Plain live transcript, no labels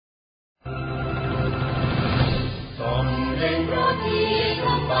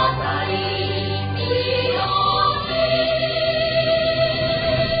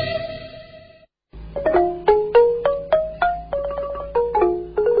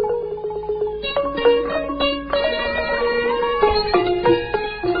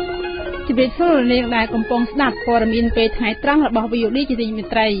ជម្រាបសួរលោកអ្នកដែលកំពុងស្ដាប់ព័ត៌មានពេលថ្ងៃត្រង់របស់ VOD ជាទីមេ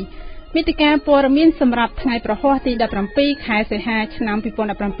ត្រីមេតិការព័ត៌មានសម្រាប់ថ្ងៃប្រហ័សទី17ខែសីហាឆ្នាំ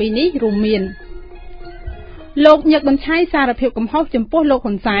2017នេះរួមមានលោកញឹកបញ្ឆៃសារភាពកំហុសចំពោះលោក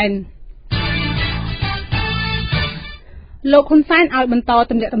ហ៊ុនសែនលោកហ៊ុនសែនឲ្យបន្ត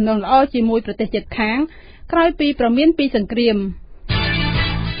ទំនាក់ទំនងល្អជាមួយប្រទេសជិតខាងក្រោយពីប្រមានពីសង្គ្រាម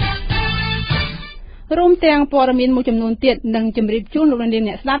រួមទាំងព័ត៌មានមួយចំនួនទៀតនឹងជម្រាបជូនលោកអ្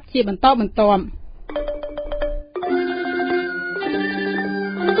នកស្ដាប់ជាបន្តបន្ទាប់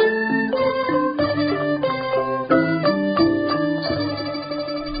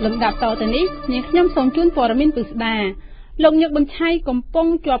លំដាប់តទៅនេះនាងខ្ញុំសូមជូនព័ត៌មានពិស្ដាលោកញឹកបញ្ឆៃកំពុង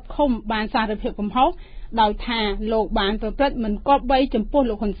ជាប់ឃុំបានសារភាពកំហុសដោយថាលោកបានប្រព្រឹត្តមិនគប្បីចំពោះ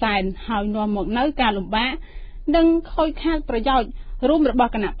លោកហ៊ុនសែនហើយនាំមកនៅការលំបាកនិងខូចខាតប្រយោជន៍រួមរប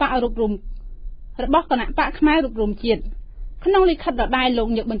ស់គណៈបកខ្មែររួបរวมជាតិក្នុងលិខិតដដែលលោក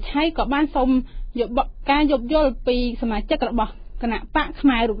ញឹកបញ្ឆៃក៏បានសូមការយោគយល់ពីសមាជិករបស់គណៈបកខ្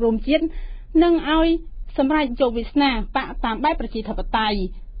មែររួបរวมជាតិនិងឲ្យសម្រេចយកវាសនាបកតាមបែបប្រជាធិបតេយ្យ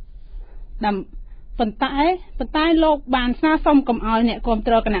ប៉ុន្តែលោកបានស្នើសុំកុំឲ្យអ្នកគាំ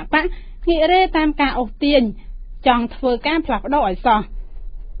ទ្រគណៈបកងាករេតាមការអូសទាញចង់ធ្វើការផ្លាស់ប្ដូរឲ្យសោះ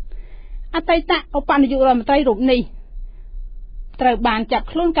អតីតឧបនាយករដ្ឋមន្ត្រីរូបនេះត្រូវបានចាប់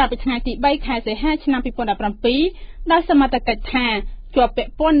ខ្លួនកាលពីថ្ងៃទី3ខែសីហាឆ្នាំ2017ដោយសមត្ថកិច្ចថាជាប់ពា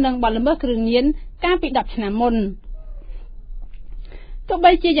ក់ព័ន្ធនឹងបទល្មើសគ្រឿងញៀនកាលពី10ឆ្នាំមុនទោះ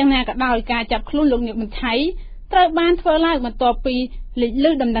បីជាយ៉ាងណាក៏ដោយការចាប់ខ្លួនលោកញឹកបញ្ឆៃត្រូវបានធ្វើឡើងបន្ទាប់ពីលេច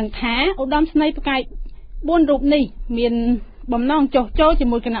លឺដំណឹងថាឧត្តមស្នេហ៍ផ្កាយ4រូបនេះមានបំណងចុះចូលជា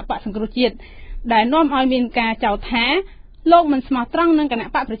មួយគណៈបកសង្គ្រោះជាតិដែលនាំឲ្យមានការចោទថាលោកមិនស្មោះត្រង់នឹងគណៈ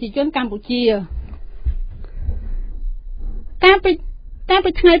បកប្រជាជនកម្ពុជាកាល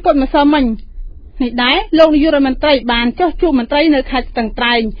ពីថ្ងៃពុធម្សិលមិញនេះដែរលោកនាយករដ្ឋមន្ត្រីបានចុះជួបមន្ត្រីនៅខេត្តស្ទឹងត្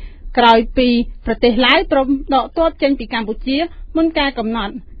រែងក្រោយពីប្រទេសឡាវព្រមដកទ័ពចេញពីកម្ពុជាមុនការកំណ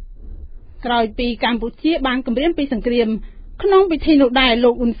ត់ក្រោយពីកម្ពុជាបានគម្រាមពីសង្គ្រាមក្នុងពិធីនោះដែរលោ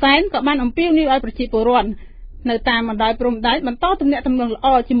កហ៊ុនសែនក៏បានអំពាវនាវឲ្យប្រជាពលរដ្ឋនៅតាមបណ្ដោយព្រំដែនបន្តទំនាក់ទំនងល្អ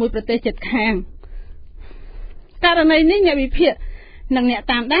ជាមួយប្រទេសជិតខាងករណីនេះអ្នកវិភាគនិងអ្នក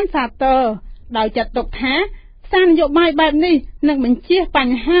តាមដានសាទរដោយចាត់ទុកថាសារនយោបាយបែបនេះនឹងបញ្ជះប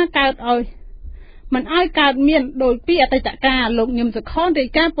ញ្ហាកើតឲ្យមិនឲ្យកើតមានដោយពីអតីតកាលលោកញឹមសុខនរាយ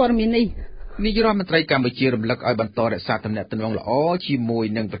ការណ៍ព័ត៌មាននេះនាយករដ្ឋមន្ត្រីកម្ពុជារំលឹកឲ្យបន្តរក្សាទំនាក់ទំនងល្អជាមួយ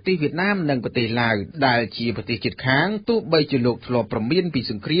នឹងប្រទេសវៀតណាមនិងប្រទេសឡាវដែលជាប្រទេសជិតខាងទោះបីជាលោកធ្លាប់ប្រមានពី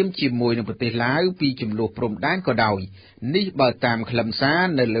សង្គ្រាមជាមួយនឹងប្រទេសឡាវពីចំនួនព្រំដែនក៏ដោយនេះបើតាមខ្លឹមសារ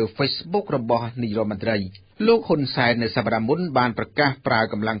នៅលើ Facebook របស់នាយករដ្ឋមន្ត្រីលោកហ៊ុនសែននៅសប្តាហ៍មុនបានប្រកាសប្រើ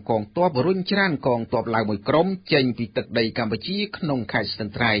កម្លាំងកងទ័ពរុញច្រានកងទ័ពឡាវមួយក្រុមចេញពីទឹកដីកម្ពុជាក្នុងខេត្តស្ទឹង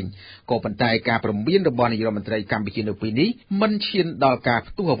ត្រែងក៏ប៉ុន្តែការព្រមានរបស់នាយករដ្ឋមន្ត្រីកម្ពុជានៅពេលនេះមិនឈានដល់ការ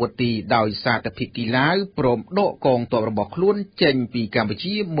ផ្ទុះអាវុធទេដោយសារតែភាគីឡាវព្រមដកកងទ័ពរបស់ខ្លួនចេញពីកម្ពុ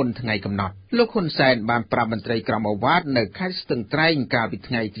ជាមុនថ្ងៃកំណត់លោកហ៊ុនសែនបានប្រាប់មន្ត្រីក្រមអាវ៉ាតនៅខេត្តស្ទឹងត្រែងកាលពី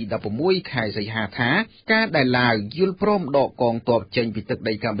ថ្ងៃទី16ខែសីហាថាការដែលឡាវយល់ព្រមដកកងទ័ពចេញពីទឹក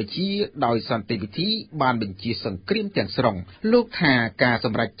ដីកម្ពុជាដោយសន្តិវិធីបានបញ្ជាសង្គ្រាមទាំងស្រុងលោកថាការស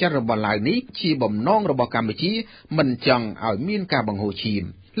ម្រេចចិត្តរបស់ឡាវនេះជាបំណងរបស់កម្ពុជាមិនចង់ឲ្យមានការបង្ហូរឈាម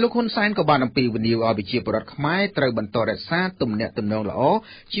លោកហ៊ុនសែនក៏បានអំពាវនាវឲ្យប្រជាពលរដ្ឋខ្មែរត្រូវបន្តរក្សាទំនាក់ទំនងល្អ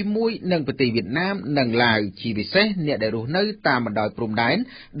ជាមួយនឹងប្រទេសវៀតណាមនិងឡាវជាពិសេសអ្នកដែលរស់នៅតាមបណ្ដោយព្រំដែន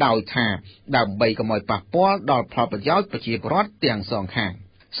ដោយថាដើម្បីកុំឲ្យប៉ះពាល់ដល់ផលប្រយោជន៍ប្រជាពលរដ្ឋទាំងសងខាង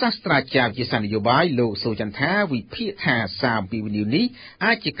សាស្ត្រាចារ្យជាសាស្ត្រនយោបាយលោកសូចន្ទថាវិភាគថាសារអំពាវនាវនេះ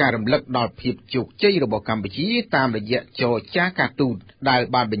អាចជាការរំលឹកដល់ភាពជោគជ័យរបស់កម្ពុជាតាមរយៈចរចាការទូតដែល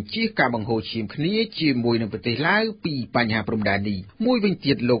បានបញ្ជាការបង្ហូរឈាមគ្នាជាមួយនឹងប្រទេសឡាវពីបញ្ហាព្រំដែននេះមួយវិញ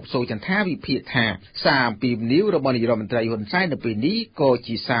ទៀតលោកសូចន្ទថាវិភាគថាសារអំពាវនាវរបស់នាយករដ្ឋមន្ត្រីហ៊ុនសែននៅពេលនេះក៏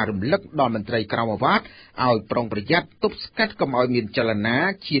ជាសាររំលឹកដល់មន្ត្រីក្រមអាវ៉ាតឲ្យប្រុងប្រយ័ត្នទប់ស្កាត់កុំឲ្យមានចលនា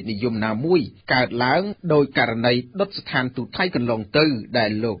ជាតិនិយមណាមួយកើតឡើងដោយករណីដុតស្ថានទូតថៃកន្លងទៅដែ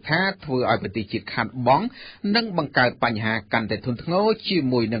លលោកថាធ្វើឲ្យប្រទេសជាតិខាតបង់និងបង្កើតបញ្ហាកាន់តែធ្ងន់ធ្ងរជា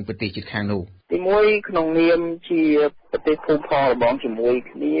មួយនឹងប្រទេសជិតខាងនោះទីមួយក្នុងនាមជាប្រទេសភូមិផលបងជាមួយ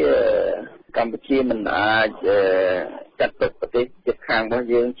គ្នាកម្ពុជាមិនអាចចាត់ទុកប្រទេសជិតខាងរបស់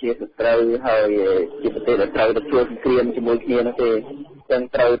យើងជាសត្រូវហើយជាប្រទេសដែលត្រូវទទួលសង្គ្រាមជាមួយគ្នានោះទេចឹង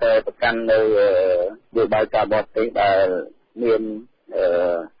ត្រូវតែប្រកាន់នៅនយោបាយការបរទេសដែលមាន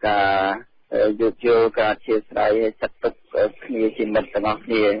ការយោគយល់ការជាស្រ័យចាត់ទុកគ្នាជាមិត្តទាំងអស់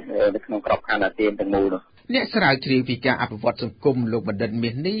គ្នានៅក្នុងក្របខ័ណ្ឌអាស៊ានទាំងមូលនោះអ្នកស្រាវជ្រាវពីការអភិវឌ្ឍសង្គមលោកបណ្ឌិតមា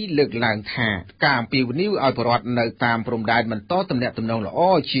សនេះលើកឡើងថាការអំពាវនាវឲ្យប្រជាពលរដ្ឋនៅតាមព្រំដែនបន្តទំនាក់ទំនងល្អ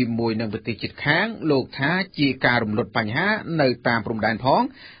ជាមួយនឹងប្រទេសជិតខាងលោកថាជាការរំលត់បញ្ហានៅតាមព្រំដែនផង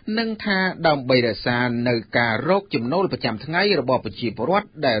និងថាដើម្បីរក្សានៅការរកចំណូលប្រចាំថ្ងៃរបស់ប្រជាពលរដ្ឋ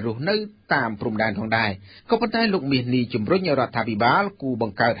ដែលរស់នៅ តាមព្រំដែនផងដែរក៏ប៉ុន្តែលោកមាសនេះជំរុញរដ្ឋាភិបាលគូប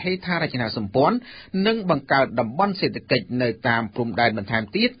ង្កើតហេដ្ឋារចនាសម្ព័ន្ធនិងបង្កើតតំបន់សេដ្ឋកិច្ចនៅតាមព្រំដែនបន្ថែម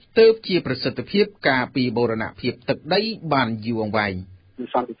ទៀតទើបជាប្រសិទ្ធភាពការពីបូរណភាពទឹកដីបានយូរអង្វែង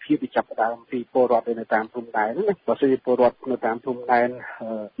សន្តិភាពវាចាប់ផ្ដើមពីពលរដ្ឋនៅតាមព្រំដែនណាបើសិនជាពលរដ្ឋនៅតាមព្រំដែន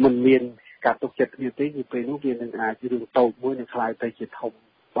មិនមានការទុកចិត្តគ្នាទេគឺពេលនោះវានឹងអាចរឿងតូចមួយនឹងខ្លាយទៅជាធំ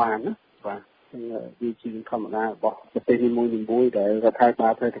បានណាបាទវាជាធម្មតារបស់ប្រទេសនីមួយៗដែលរដ្ឋាភិបា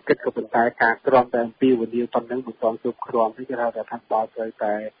លត្រូវតែគិតក៏ប៉ុន្តែការក្រំតែអំពីវិនិយោគប៉ុណ្ណឹងមិនទាន់គ្រប់គ្រាន់ទេគឺថារដ្ឋាភិបាលត្រូវ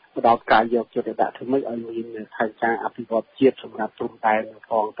តែផ្ដោតការយកចិត្តទុកដាក់ធ្វើម៉េចឲ្យមានផែនការអភិវឌ្ឍជាតិសម្រាប់ព្រំដែន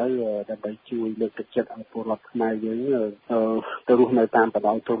ផងទៅដើម្បីជួយលើកទឹកចិត្តឲ្យពលរដ្ឋខ្មែរយើងទៅរស់នៅតាមបណ្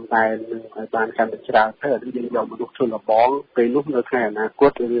ដោយព្រំដែននឹងឲ្យបានកាន់តែច្រើនទៅឲ្យយើងយកមនុស្សជនលបងពេលនោះនៅថ្ងៃអនាគ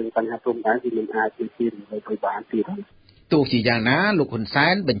តរឿងបញ្ហាព្រំដែនវាមិនអាចជាទីរំលែកបានទៀតទេទោះជាយ៉ាងណាលោកហ៊ុនសែ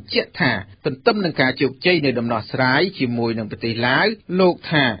នបញ្ជាក់ថាទន្ទឹមនឹងការជោគជ័យនៃដំណោះស្រាយជាមួយនឹងប្រទេសឡាវលោក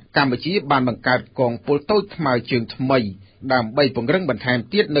ថាកម្ពុជាបានបង្កើតកងពលតូចថ្មើរជើងថ្មីដើម្បីពង្រឹងបន្ថែម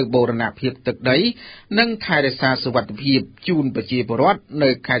ទៀតនៅបូរណភាពទឹកដីនិងថែរក្សាសុវត្ថិភាពជូនប្រជាពលរដ្ឋនៅ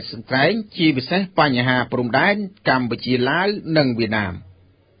ខេត្តសង្ត្រែងជាពិសេសបញ្ហាព្រំដែនកម្ពុជាឡាវនិងវៀតណាម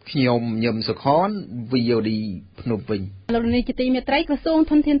ខ្ញុំញឹមសុខន VOD ភ្នំពេញលោកនាយកទីមេត្រីក្រសួង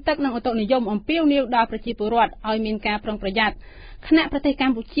ធនធានទឹកនិងអូតូនិយមអំពាវនាវដល់ប្រជាពលរដ្ឋឲ្យមានការប្រុងប្រយ័ត្នគណៈប្រទេសក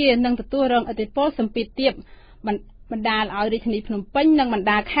ម្ពុជានឹងទទួលរងឥទ្ធិពលសម្ពាធទាបបណ្ដាលឲ្យរាជធានីភ្នំពេញនិងបណ្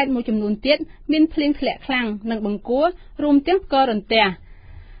ដាខេត្តមួយចំនួនទៀតមានភ្លៀងធ្លាក់ខ្លាំងនិងបង្កួររួមទាំងផ្គររន្ទះ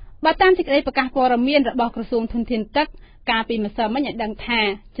បើតាមសេចក្តីប្រកាសព័ត៌មានរបស់ក្រសួងធនធានទឹកកាលពីម្សិលមិញឲ្យដឹងថា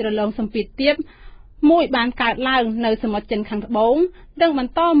ជ្រលងសម្ពាធទាបមួយបានកើតឡើងនៅសមុទ្រចិនខាងត្បូងនិងប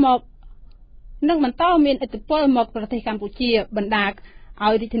ន្តមានឥទ្ធិពលមកប្រទេសកម្ពុជាបណ្ដាលឲ្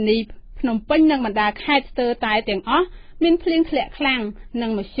យរាជធានីភ្នំពេញនិងបណ្ដាខេត្តស្ទើរតែទាំងអស់មានភ្លៀងធ្លាក់ខ្លាំងនិ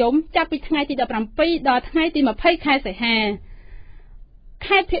ងមធ្យមចាប់ពីថ្ងៃទី17ដល់ថ្ងៃទី20ខែសីហា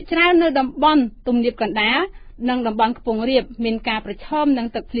ខេត្តភាគច្រើននៅតំបន់ទំនាបកណ្ដាលនិងតំបន់ខ្ពង់រាបមានការប្រឈមនឹង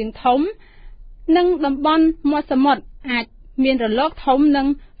ទឹកភ្លៀងធំនិងតំបន់មាត់សមុទ្រអាចមានរលកធំនិង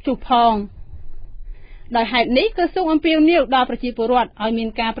ព្យុះផងដោយហេតុនេះក្រសួងអំពាវនាវដល់ប្រជាពលរដ្ឋឲ្យមាន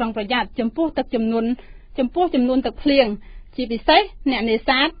ការប្រុងប្រយ័ត្នចំពោះចំនួនទឹកភ្លៀងជាពិសេសអ្នកនេ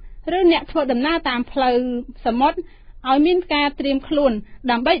សាទឬអ្នកធ្វើដំណើរតាមផ្លូវសមុទ្រឲ្យមានការត្រៀមខ្លួន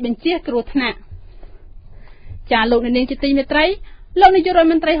ដើម្បីបញ្ជៀសគ្រោះថ្នាក់ចាលោកនាងជាទីមេត្រីលោកនាយករដ្ឋ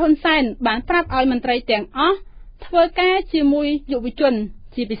មន្ត្រីហ៊ុនសែនបានប្រាប់ឲ្យមន្ត្រីទាំងអស់ធ្វើការជាមួយយុវជន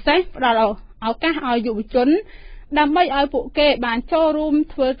ជាពិសេសផ្ដល់ឱកាសឲ្យយុវជនដើម្បីឲ្យពួកគេបានចូលរួម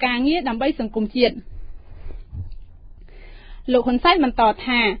ធ្វើការងារដើម្បីសង្គមជាតិលោកហ៊ុនសែនបន្ត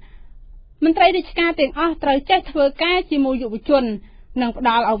ថាមន្ត្រីរាជការទាំងអស់ត្រូវចេះធ្វើការជាមួយយុវជននិងផ្ដ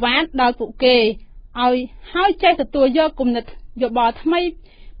ល់ឱវាទដល់ពួកគេឲ្យហើយចេះទទួលយកគំនិតយោបល់ថ្មី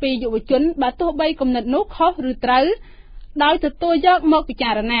ពីយុវជនបើទោះបីគំនិតនោះខុសឬត្រូវដោយទទួលយកមកពិចា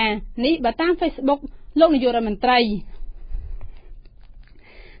រណានេះបើតាម Facebook លោកនាយករដ្ឋមន្ត្រី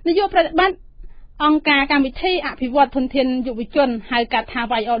នាយកប្រតិបត្តិអង្គការកម្មវិធីអភិវឌ្ឍធនធានយុវជនហៅកាត់ថា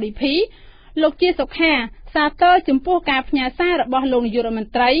VOD លោកជាសុខាសាទរចំពោះការផ្ញើសាររបស់លោកនាយករដ្ឋម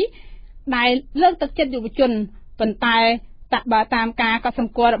ន្ត្រីដែលលើកទឹកចិត្តយុវជនប៉ុន្តែបើតាមការកត់ស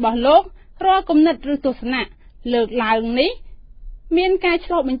ម្គាល់របស់លោករាល់គំនិតឬទស្សនៈលើកឡើងនេះមានការ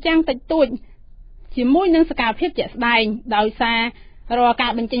ឆ្លុះបញ្ចាំងតិចតួចជាមួយនឹងសកម្មភាពជាក់ស្ដែងដោយសាររាល់កា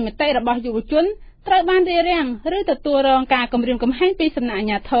របញ្ចេញមតិរបស់យុវជនត្រូវបានរារាំងឬទទួលរងការគំរាមកំហែងពីសំណាក់អា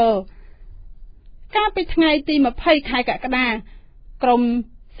ជ្ញាធរកាលពីថ្ងៃទី20ខែកក្កដាក្រុម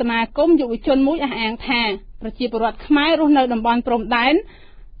សមាគមយុវជនមួយអះអាងថាប្រជាពលរដ្ឋខ្មែររស់នៅតំបន់ព្រំដែន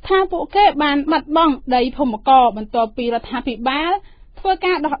ថាពួកគេបានបាត់បង់ដីភូមិករបន្ទាប់ពីរដ្ឋាភិបាលធ្វើ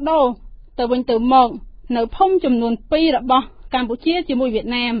ការដោះដូរទៅវិញទៅមកនៅភូមិចំនួន2របស់កម្ពុជាជាមួយវៀត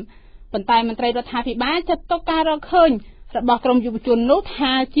ណាមប៉ុន្តែមន្ត្រីរដ្ឋាភិបាលចាត់ទុកការរកឃើញរបស់ក្រុមយុវជននោះ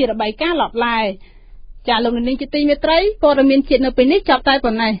ថាជារបាយការណ៍ឡបឡាយចាលោកនាងជាទីមេត្រីព័ត៌មានជាតិនៅពេលនេះចប់តែ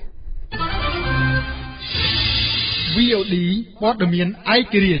ប៉ុណ្ណេះ VOD ព័ត៌មានឯ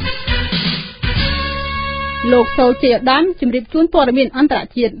ករាជ្យលោកសូជាឧត្តមជម្រាបជូនព័ត៌មានអន្តរ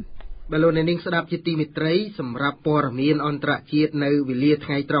ជាតិបលោកអ្នកនាងស្ដាប់ជាទីមេត្រីសម្រាប់ព័ត៌មានអន្តរជាតិនៅវេលាថ្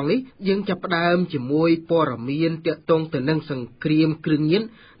ងៃត្រង់នេះយើងចាប់ផ្ដើមជាមួយព័ត៌មានទាក់ទងទៅនឹងសង្គ្រាមគ្រឿងញៀន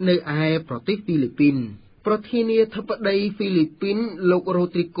នៅឯប្រទេសហ្វីលីពីនប្រធានាធិបតីហ្វីលីពីនលោករ៉ូ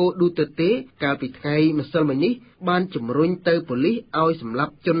ទ្រីកូឌូតឺតេកាលពីថ្ងៃម្សិលមិញនេះបានជំរុញទៅប៉ូលីសឲ្យសម្លា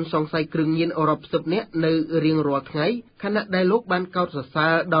ប់ជនសង្ស័យគ្រឿងញៀនអឺរ៉ុប10នាក់នៅរៀងរាល់ថ្ងៃខណៈដែលលោកបានកោតសរសើ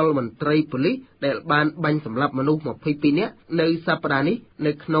រដល់មន្ត្រីប៉ូលីសដែលបានបាញ់សម្លាប់មនុស្ស22នាក់នៅសប្តាហ៍នេះ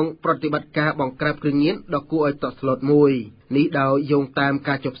នៅក្នុងប្រតិបត្តិការបង្ក្រាបគ្រឿងញៀនដ៏គួរឲ្យតក់ស្លុតមួយនេះដោយយោងតាម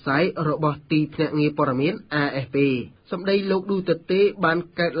ការចុះផ្សាយរបស់ទីភ្នាក់ងារព័ត៌មាន AFP សម្ដីលោកឌូតឺតេបាន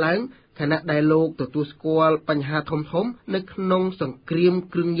កើតឡើងខ ខណៈដែលលោកទទួលស្គាល់បញ្ហាធំៗនៅក្នុងសង្គ្រាម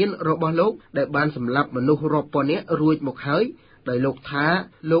គ្រឿងញៀនរបស់លោកដែលបានសម្លាប់មនុស្សរាប់ពាន់នាក់រួចមកហើយដោយលោកថា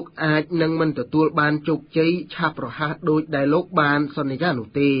លោកអាចនឹងមិនទទួលបានជោគជ័យឆាប់រហ័សដោយដែលលោកបានសន្យានោះ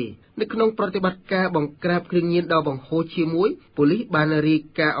ទេនៅក្នុងប្រតិបត្តិការបង្ក្រាបគ្រឿងញៀនដ៏បង្ហូរជាមួយប៉ូលីសបានរាយ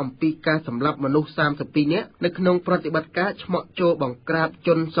ការណ៍អំពីការសម្លាប់មនុស្ស32នាក់នៅក្នុងប្រតិបត្តិការឆ្មក់ចូលបង្ក្រាបជ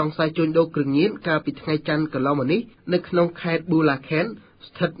នសង្ស័យជួញដូរគ្រឿងញៀនកាលពីថ្ងៃច័ន្ទកន្លងមកនេះនៅក្នុងខេត្តប៊ូឡាខេន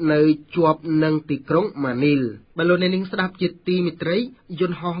ស្ថិតនៅជាប់នឹងទីក្រុងម៉ានីលបើលោកអ្នកនាងស្ដាប់ជាទីមេត្រីយ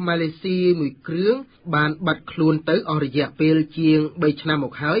ន្តហោះម៉ាឡេស៊ីមួយគ្រឿងបានបាត់ខ្លួនទៅអស់រយៈពេលជាង3ឆ្នាំម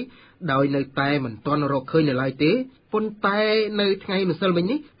កហើយដោយនៅតែមិនទាន់រកឃើញនៅឡើយទេប៉ុន្តែនៅថ្ងៃម្សិលមិញ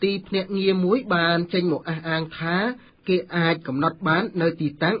នេះទីភ្នាក់ងារមួយបានចេញមកអះអាងថាគេអាចកំណត់បាននៅទី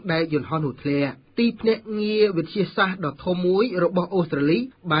តាំងដែលយន្តហោះនោះធ្លាក់ទីភ្នាក់ងារវិទ្យាសាស្ត្រដ៏ធំមួយរបស់អូស្ត្រាលី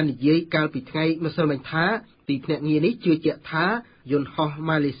បាននិយាយកាលពីថ្ងៃម្សិលមិញថាទីភ្នាក់ងារនេះជឿជាក់ថាយន្តហោះ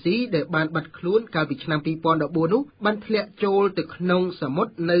ម៉ាឡេស៊ីដែលបានបាត់ខ្លួនកាលពីឆ្នាំ2014នោះបានធ្លាក់ចូលទៅក្នុងសមុទ្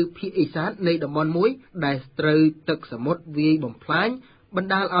រនៅភាគឦសាននៃតំបន់មួយដែលត្រូវទឹកសមុទ្រវាយបំផ្លាញបណ្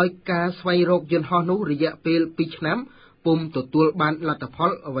ដាលឲ្យការស្វែងរកយន្តហោះនោះរយៈពេល2ឆ្នាំពុំទទួលបានលទ្ធផ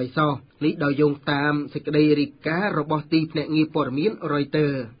លអ្វីសោះនេះដោយយោងតាមសេចក្តីរាយការណ៍របស់ទីភ្នាក់ងារព័ត៌មាន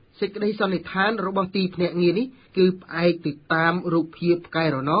Reuters សេចក្តីសន្និដ្ឋានរបស់ទីភ្នាក់ងារនេះគឺផ្អែកទៅតាមរូបភាពផ្កាយ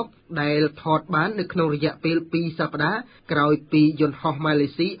រណបដែលថតបាននៅក្នុងរយៈពេល2សប្តាហ៍ក្រោយពីយន្តហោះម៉ាឡេ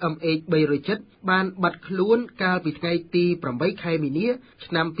ស៊ី MH370 បានបាត់ខ្លួនកាលពីថ្ងៃទី8ខែមីនា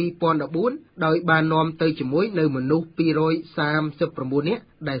ឆ្នាំ2014ដោយបាននាំទៅជាមួយនៅមនុស្ស239នាក់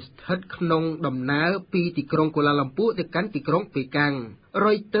ដែលស្ថិតក្នុងដំណើរពីទីក្រុងកូឡាឡាំពូទៅកាន់ទីក្រុងប៉េកាំង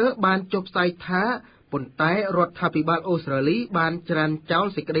Reuters បានចុះផ្សាយថាប៉ុន្តែរដ្ឋាភិបាលអូស្ត្រាលីបានច្រានចោល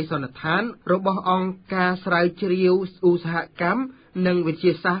សេចក្តីសន្និដ្ឋានរបស់អង្គការស្រាវជ្រាវឧស្សាហកម្មនិងវិទ្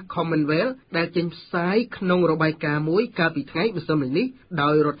យាសាស្ត្រ Commonwealth ដែលចេញផ្សាយក្នុងរបាយការណ៍មួយកាលពីថ្ងៃម្សិលមិញនេះដោ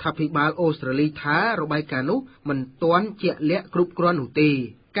យរដ្ឋាភិបាលអូស្ត្រាលីថារបាយការណ៍នោះមិនទាន់ជាក់លាក់គ្រប់គ្រាន់នោះទេ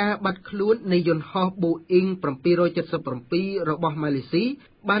ការបាត់ខ្លួននៃយន្តហោះ Boeing 777 របស់ម៉ាឡេស៊ី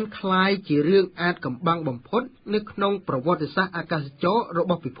បានคล้ายជារឿងអាចកំបាំងបំផុតនៅក្នុងប្រវត្តិសាស្ត្រអាកាសចរណ៍រ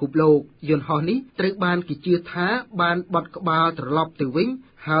បស់ពិភពលោកយន្តហោះនេះត្រូវបានគេជឿថាបានបត់ក្បាលត្រឡប់ទៅវិញ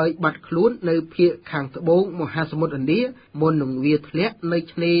ហើយបាត់ខ្លួននៅភាគខាងត្បូងមហាសមុទ្រឥណ្ឌាមុននឹងវាធ្លាក់នៅ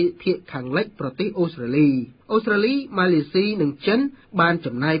ឆ្នេរភាគខាងលិចប្រទេសអូស្ត្រាលីម៉ាឡេស៊ីនិងចិនបាន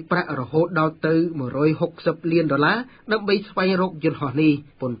ចំណាយប្រាក់រហូតដល់ទៅ$160 លានដើម្បីស្វែងរកយន្តហោះនេះ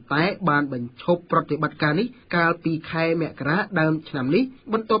ប៉ុន្តែបានបញ្ឈប់ប្រតិបត្តិការនេះកាលពីខែមករាដើមឆ្នាំនេះ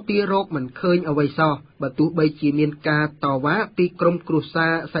បន្ទាប់ពីរកមិនឃើញអ្វីសោះបើទោះបីជាមានការតវ៉ាពីក្រុមគ្រួសា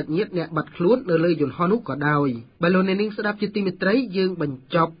រសាច់ញាតិអ្នកបាត់ខ្លួននៅលើយន្តហោះនោះក៏ដោយបើលោកអ្នកនាងស្ដាប់ជាទីមេត្រីយើងបញ្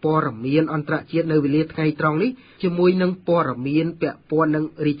ចប់ព័ត៌មានអន្តរជាតិនៅវេលាថ្ងៃត្រង់នេះជាមួយនឹងព័ត៌មានពាក់ព័ន្ធនឹង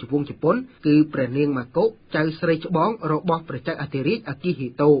រាជវង្សជប៉ុនគឺព្រះនាងម៉ាកុចៅស្រីច្បងរបស់ព្រះចៅអធិរាជអាគីហ៊ី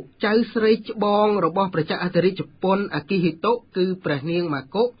តូចៅស្រីច្បងរបស់ព្រះចៅអធិរាជជប៉ុនអាគីហ៊ីតូគឺព្រះនាងម៉ា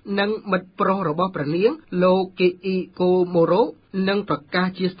កុនិងមិត្តប្រុសរបស់ព្រះនាងលោកកេអ៊ីកូម៉ូរ៉ូនឹងប្រកាស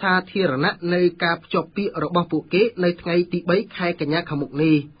ជាសាធារណៈនៅការភ្ជាប់ពាក្យរបស់ពួកគេនៅថ្ងៃទី3ខែកញ្ញាខាងមុខ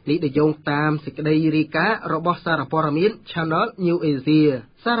នេះដោយយោងតាមសេចក្តីរាយការណ៍របស់សារព័ត៌មាន Channel New Asia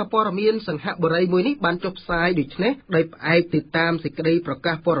សារព័ត៌មានសង្ហបុរីមួយនេះបានចុះផ្សាយដូចនេះដោយផ្អែកទៅតាមសេចក្តីប្រ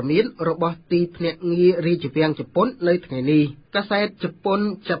កាសព័ត៌មានរបស់ទីភ្នាក់ងាររាជវាំងជប៉ុននៅថ្ងៃនេះកាសែតជប៉ុន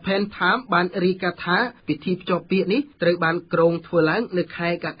Japan Times បានរាយការណ៍ថាពិធីភ្ជាប់ពាក្យនេះត្រូវបានក្រុងធ្វើឡើងនៅខែ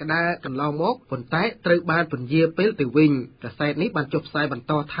កក្កដាកន្លងមកប៉ុន្តែត្រូវបានពន្យាពេលទៅវិញកាសែតនេះបានចុះផ្សាយបន្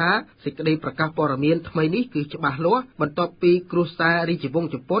តថាសេចក្តីប្រកាសព័ត៌មានថ្មីនេះគឺច្បាស់លាស់បន្ទាប់ពីគ្រួសាររាជវង្ស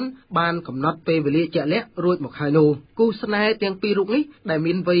ជប៉ុនបានកំណត់ពេលវេលាជាក់លាក់រួចមកហើយនោះគូស្នេហ៍ទាំងពីររូបនេះដែល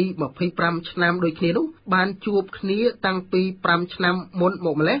មានវ័យ25ឆ្នាំដូចគ្នានោះបានជួបគ្នាតាំងពី5ឆ្នាំមុនម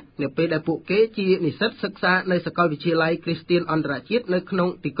កម្លេះនៅពេលដែលពួកគេជានិស្សិតសិក្សានៅសាកលវិទ្យាល័យគ្រីស្ទានអន្តរជាតិនៅក្នុង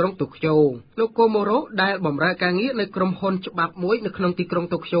ទីក្រុងតូក្យូលោកកូម៉ូរ៉ូដែលបម្រើការងារនៅក្រុមហ៊ុនច្បាប់មួយនៅក្នុងទីក្រុង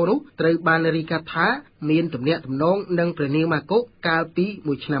តូក្យូនោះត្រូវបានរាយការណ៍ថាមានទំនាក់ទំនងនឹងព្រះនាងម៉ាកុកាលពី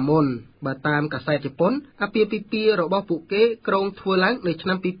1ឆ្នាំមុនបើតាមកាសែតជប៉ុនអាពាហ៍ពិពាហ៍របស់ពួកគេក្រុងធ្វើឡើងនៅឆ្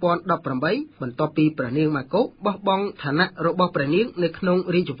នាំ2018បន្ទាប់ពីព្រះនាងម៉ាកុបោះបង់ឋានៈរបស់ព្រះនាងនៅក្នុង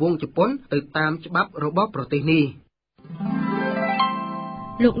រាជវង្សជប៉ុនទៅតាមច្បាប់របស់ប្រទេសនេះ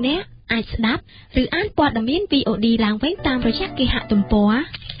លោកអ្នកអាចស្ដាប់ឬអានព័ត៌មាន VOD ឡើងវិញតាមរយៈគេហទំព័រ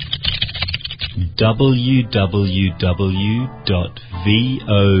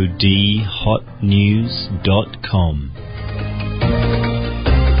www.vodhotnews.com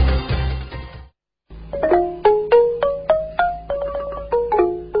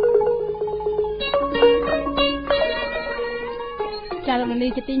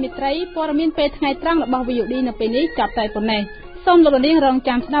ជាទីមេត្រីព័ត៌មានពេលថ្ងៃត្រង់របស់ VOD នៅពេលនេះចាប់តែប៉ុណ្ណេះ សូមលោកនាងរង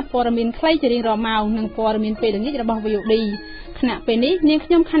ចាំស្ដាប់ព័ត៌មានខ្លីជារៀងរាល់ម៉ោងនិងព័ត៌មានពេលល្ងាចរបស់ VOD ខណៈពេលនេះនាងខ្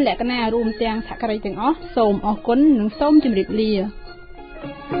ញុំខណ្ឌលក្ខណារួមទាំងសហការីទាំងអស់សូមអរគុណនិងសូមជម្រាបលា